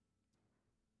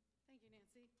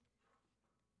Nancy.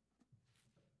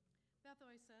 Beth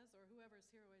always says, or whoever's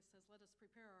here always says, let us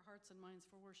prepare our hearts and minds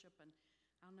for worship. And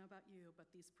I don't know about you,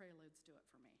 but these preludes do it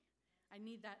for me. I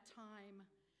need that time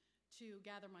to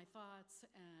gather my thoughts,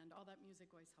 and all that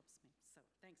music always helps me. So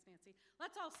thanks, Nancy.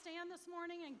 Let's all stand this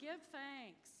morning and give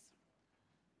thanks.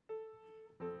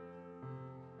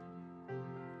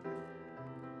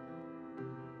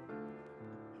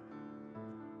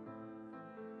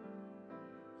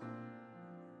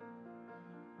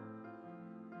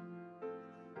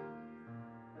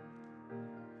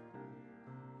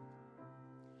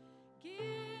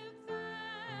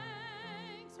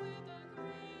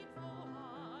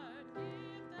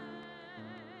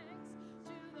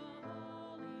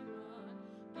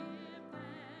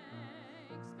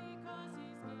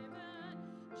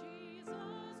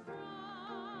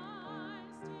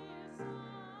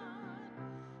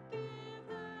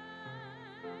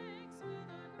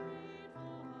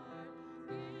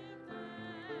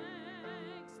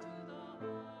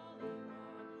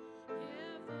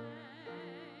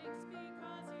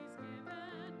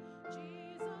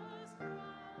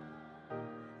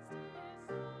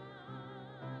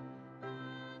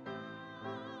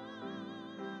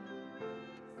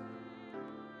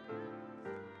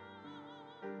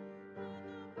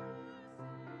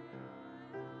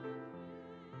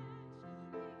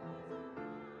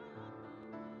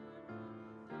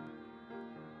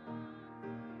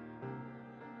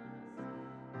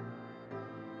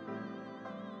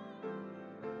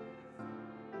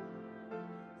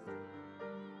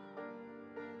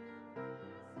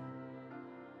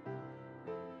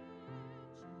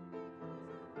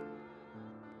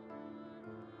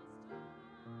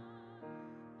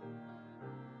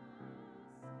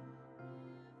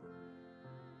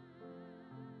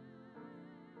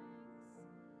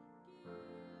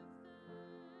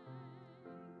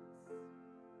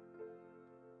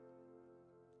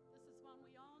 Above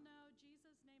all names.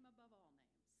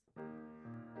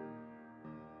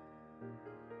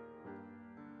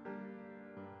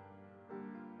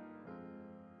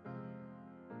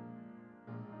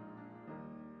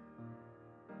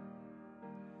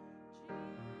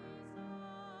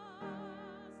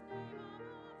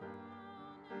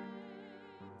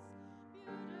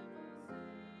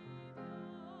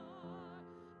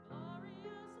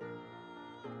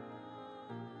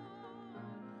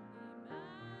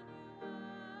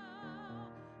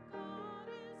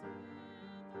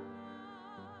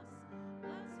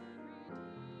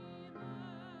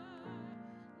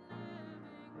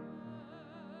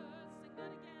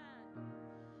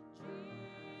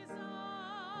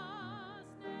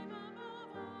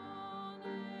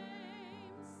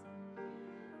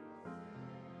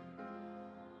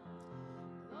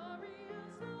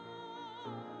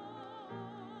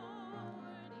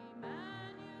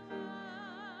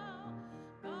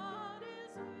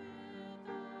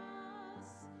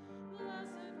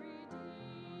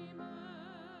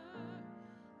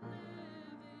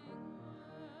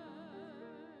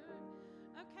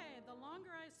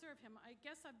 Him. I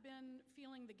guess I've been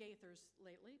feeling the Gaithers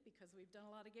lately because we've done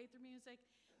a lot of Gaither music.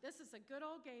 This is a good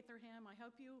old Gaither hymn. I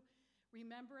hope you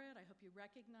remember it. I hope you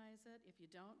recognize it. If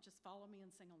you don't, just follow me and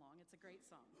sing along. It's a great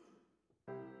song.